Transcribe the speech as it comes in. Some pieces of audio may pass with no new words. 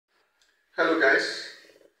Hello guys,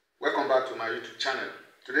 welcome back to my YouTube channel.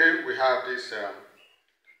 Today we have this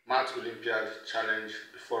Math Olympiad challenge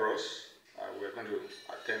before us. We're going to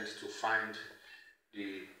attempt to find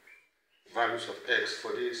the values of x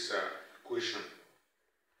for this equation.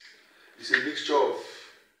 It's a mixture of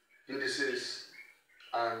indices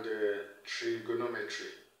and trigonometry.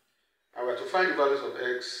 And we're to find the values of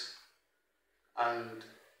x, and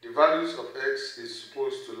the values of x is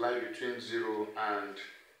supposed to lie between 0 and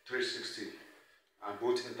 360, and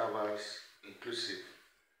both intervals inclusive.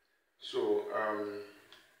 So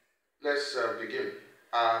let's begin.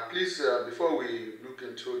 Please, before we look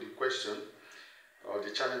into the question or the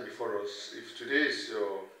challenge before us, if today is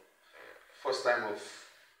your first time of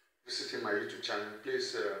visiting my YouTube channel,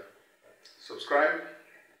 please subscribe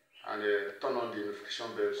and turn on the notification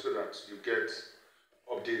bell so that you get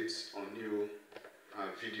updates on new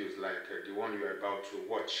videos like the one you are about to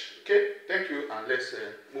watch. Okay, thank you, and let's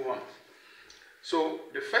move on. So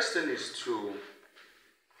the first thing is to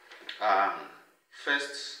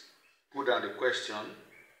first put down the question.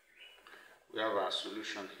 We have our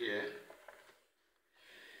solution here,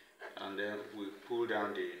 and then we pull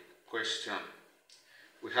down the question.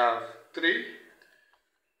 We have 3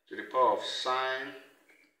 to the power of sine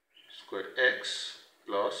squared x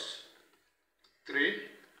plus 3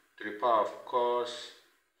 to the power of cos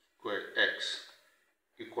squared x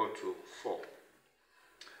equal to 4.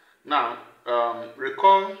 Now,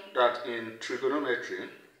 recall that in trigonometry,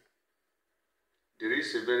 there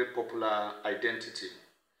is a very popular identity,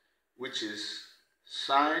 which is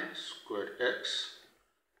sine squared x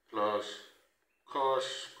plus cos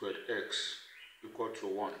squared x equal to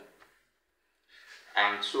 1.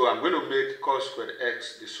 And so I'm going to make cos squared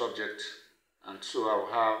x the subject, and so I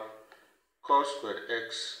will have cos squared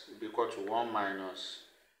x will be equal to 1 minus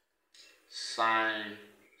sine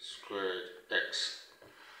squared x.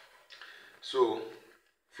 So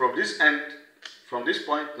from this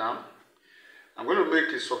point now, I'm going to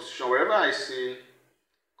make a substitution. Wherever I see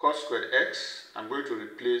cos squared x, I'm going to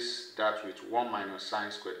replace that with 1 minus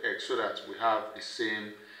sine squared x so that we have the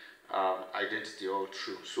same identity all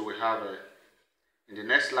through. So we have, in the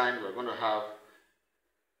next line, we're going to have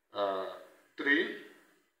 3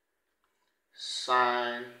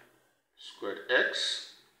 sine squared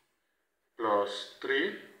x plus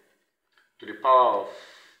 3 to the power of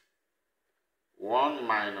 1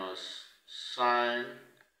 minus sine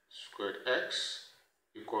squared x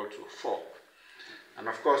equal to 4. And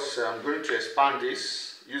of course, I'm going to expand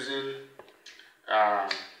this using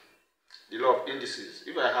the law of indices.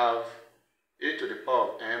 If I have a to the power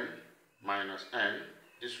of m minus n,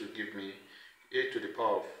 this will give me a to the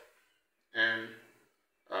power of m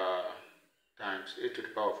times a to the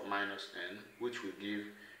power of minus n, which will give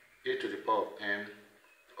a to the power of m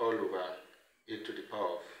all over a to the power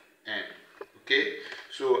of n. Okay,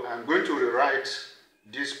 so I'm going to rewrite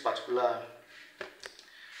this particular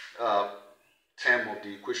term of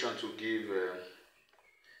the equation to give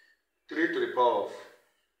 3 to the power of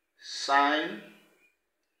sine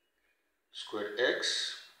squared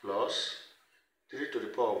x plus 3 to the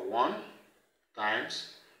power of 1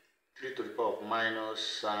 times 3 to the power of minus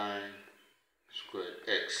sine squared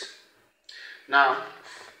x. Now,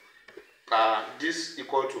 this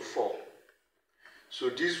equal to 4. So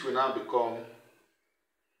this will now become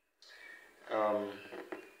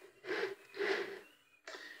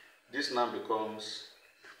this now becomes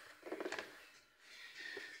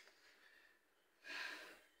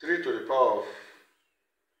 3 to the power of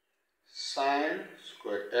sine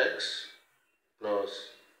squared x plus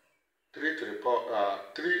 3 to the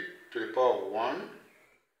power of 1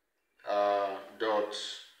 dot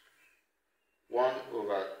 1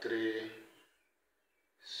 over 3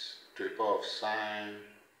 to the power of sine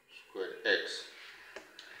squared x,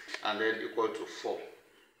 and then equal to 4.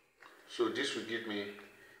 So this will give me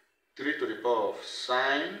 3 to the power of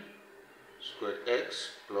sine squared x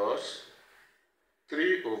plus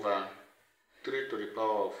 3 over 3 to the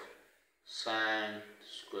power of sine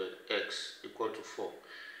squared x equal to 4.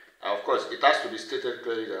 Of course, it has to be stated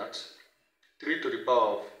clearly that 3 to the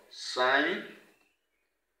power of sine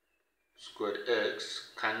squared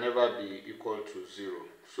x can never be equal to 0.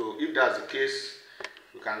 So if that's the case,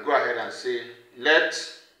 we can go ahead and say let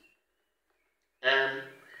m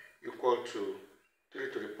equal to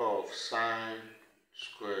 3 to the power of sine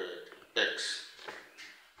squared x.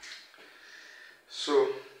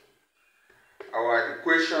 So our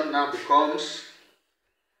equation now becomes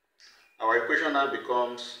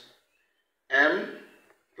m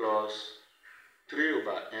plus 3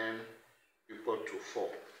 over m equal to 4.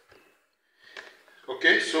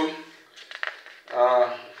 Okay, so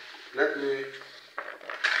let me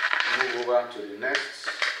move over to the next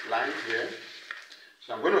line here.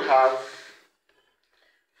 So I'm going to have,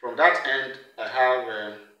 from that end, I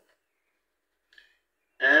have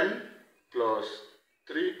m plus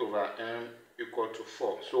 3 over m equal to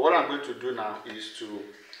 4. So what I'm going to do now is to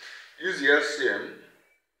use the LCM.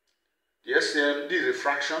 The LCM, this is a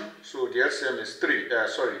fraction, so the LCM is the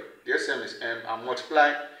LCM is m, and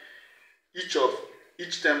multiply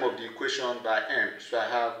each term of the equation by m. So I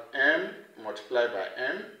have m multiplied by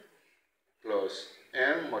m plus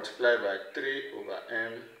m multiplied by 3 over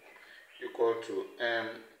m equal to m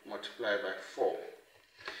multiplied by 4.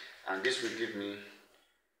 And this will give me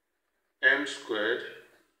m squared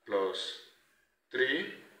plus 3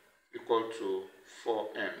 equal to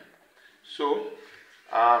 4m. So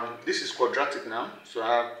this is quadratic now. So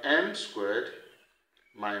I have m squared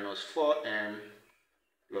minus 4m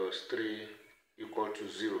plus 3 equal to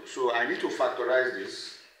 0. So I need to factorize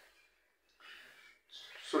this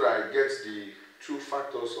so that I get the two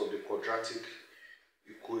factors of the quadratic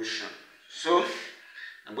equation. So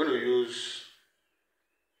I'm going to use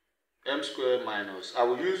m squared minus, I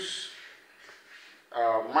will use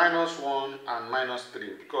minus 1 and minus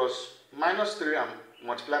 3, because minus 3 and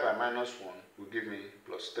multiplied by minus 1 will give me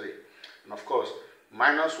plus 3. And of course,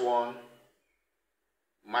 minus 1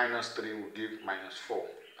 minus 3 will give minus 4.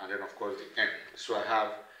 And then of course the m. So I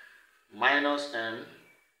have minus m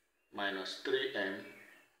minus 3m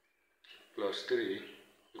plus 3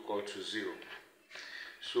 equal to 0.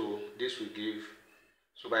 So this will give,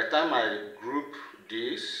 so by the time I group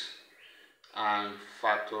this and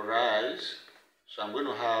factorize, so I'm going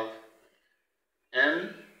to have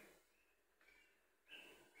m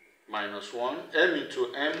minus 1, m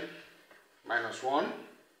into m minus 1.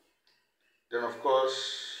 Then of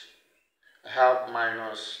course I have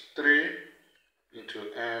minus 3 into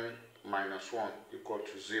m minus 1 equal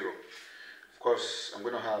to 0. Of course I'm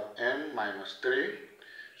going to have m minus 3.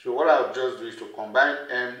 So what I'll just do is to combine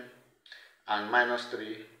m and minus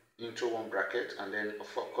 3 into one bracket, and then of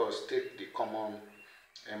course take the common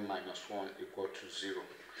m minus 1 equal to 0.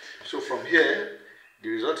 So from here, the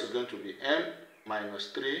result is going to be m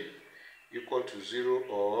minus 3 equal to 0,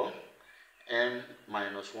 or m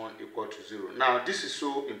minus 1 equal to 0. Now this is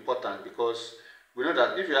so important because we know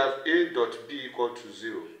that if you have a dot b equal to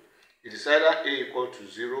 0, it is either a equal to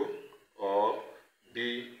 0 or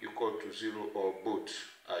b equal to 0, or both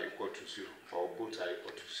are equal to 0, or both are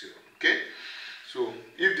equal to 0. Okay? So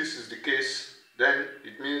if this is the case, then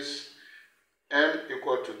it means m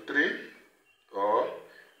equal to 3 or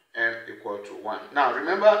m equal to 1. Now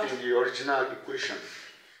remember, in the original equation,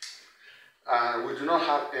 we do not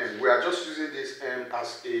have m. We are just using this m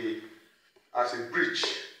as a bridge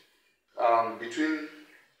between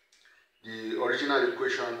the original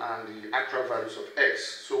equation and the actual values of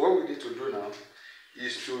x. So what we need to do now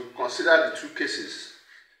is to consider the two cases.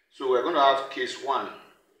 So we're going to have case 1,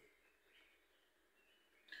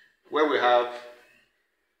 where we have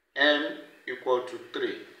m equal to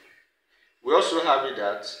 3. We also have it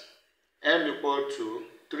that m equal to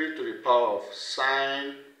 3 to the power of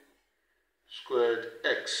sine squared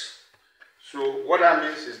x. So what that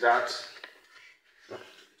means is that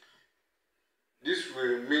this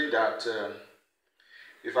will mean that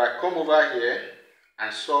if I come over here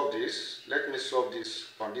and solve this, let me solve this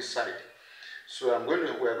on this side. So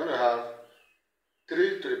we're going to have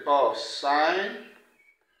 3 to the power of sine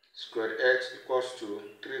squared x equals to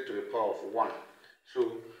 3 to the power of 1.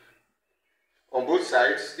 So on both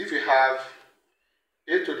sides, if you have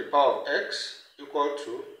a to the power of x equal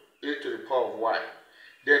to a to the power of y,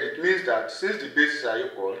 then it means that since the bases are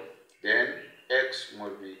equal, then x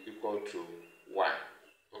must be equal to y.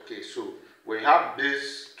 Okay, so when you have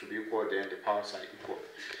base to be equal, then the powers are equal.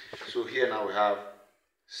 So here now we have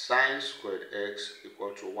sine squared x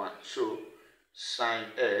equal to 1. So sine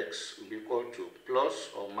x will be equal to plus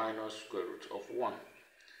or minus square root of 1.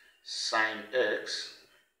 Sine x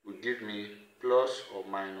will give me plus or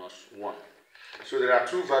minus 1. So there are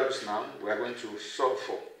two values now we are going to solve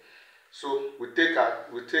for. So we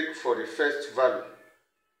take for the first value,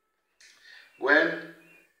 when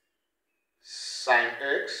sine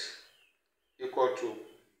x equal to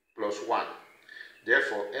plus 1.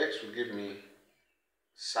 Therefore x will give me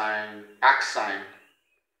arc sine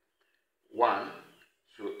 1,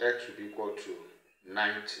 so x will be equal to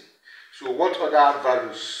 90. So what other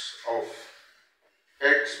values of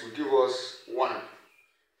x will give us 1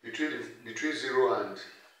 between 0 and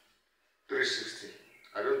 360?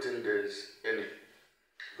 I don't think there is any,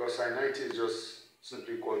 because sine 90 is just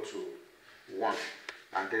simply equal to 1,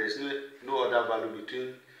 and there is no other value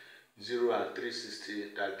between 0 and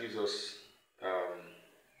 360 that gives us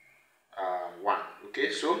 1.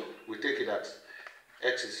 Okay, so we take it that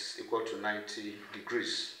x is equal to 90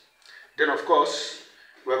 degrees. Then of course,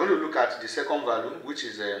 we are going to look at the second value, which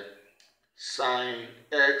is sine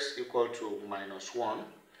x equal to -1.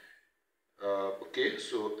 Okay,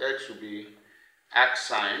 so x will be arc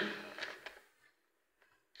sine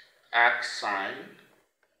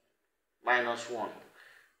 -1.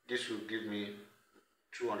 This will give me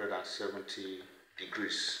 270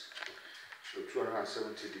 degrees. So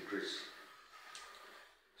 270 degrees.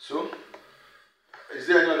 So, is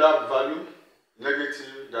there any other value,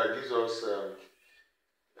 negative, that gives us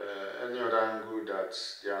any other angle that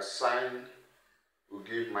their sine will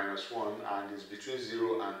give -1 and is between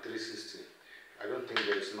 0 and 360? I don't think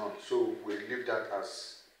there is none. So we'll leave that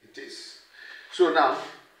as it is. So now,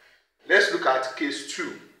 let's look at case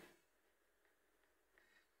 2.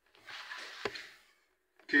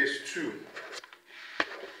 Case 2.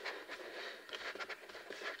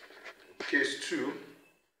 Case 2.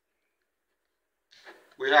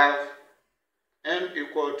 We have m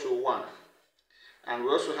equal to 1. And we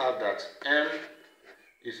also have that m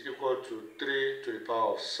is equal to 3 to the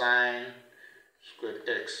power of sine squared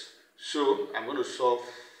x. So I'm going to solve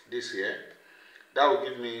this here. That will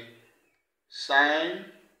give me sine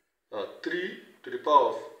 3 to the power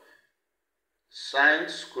of sine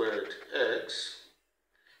squared x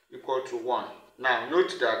equal to 1. Now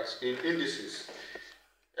note that in indices,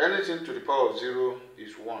 anything to the power of 0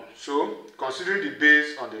 is 1. So considering the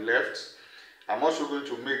base on the left, I'm also going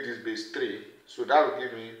to make this base 3. So that will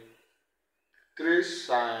give me 3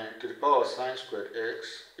 sine to the power of sine squared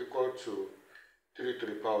x equal to 3 to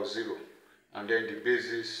the power of 0. And then the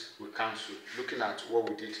bases will cancel. Looking at what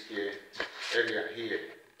we did here earlier here,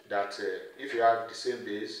 that if you have the same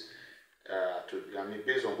base,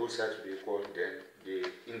 base on both sides to be equal, then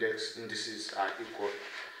the indices are equal.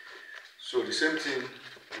 So the same thing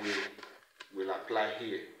will apply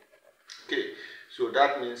here. Okay, so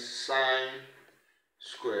that means sine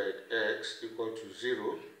squared x equal to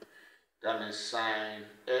 0. That means sine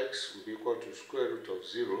x will be equal to square root of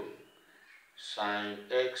 0. Sine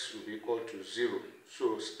x will be equal to 0.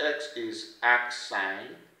 So x is arc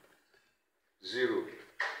sine 0.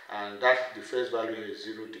 And that the first value here is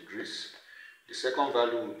 0 degrees. The second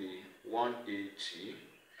value will be 180.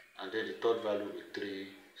 And then the third value will be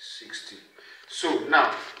 360. So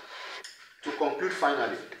now, to conclude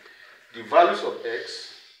finally, the values of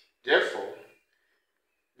x, therefore,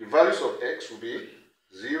 the values of x will be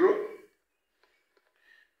 0,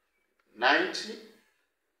 90, of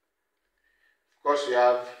course we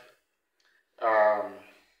have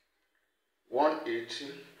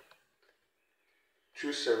 180,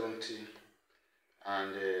 270,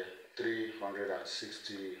 and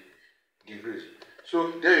 360 degrees.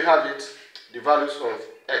 So there you have it, the values of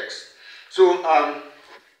x. So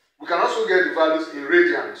we can also get the values in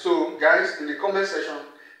radian. So guys, in the comment section,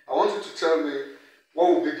 I want you to tell me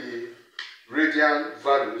what will be the radian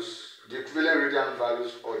values, the equivalent radian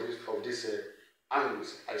values of these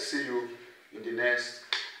angles. I see you in the next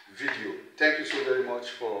video. Thank you so very much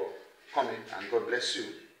for coming, and God bless you.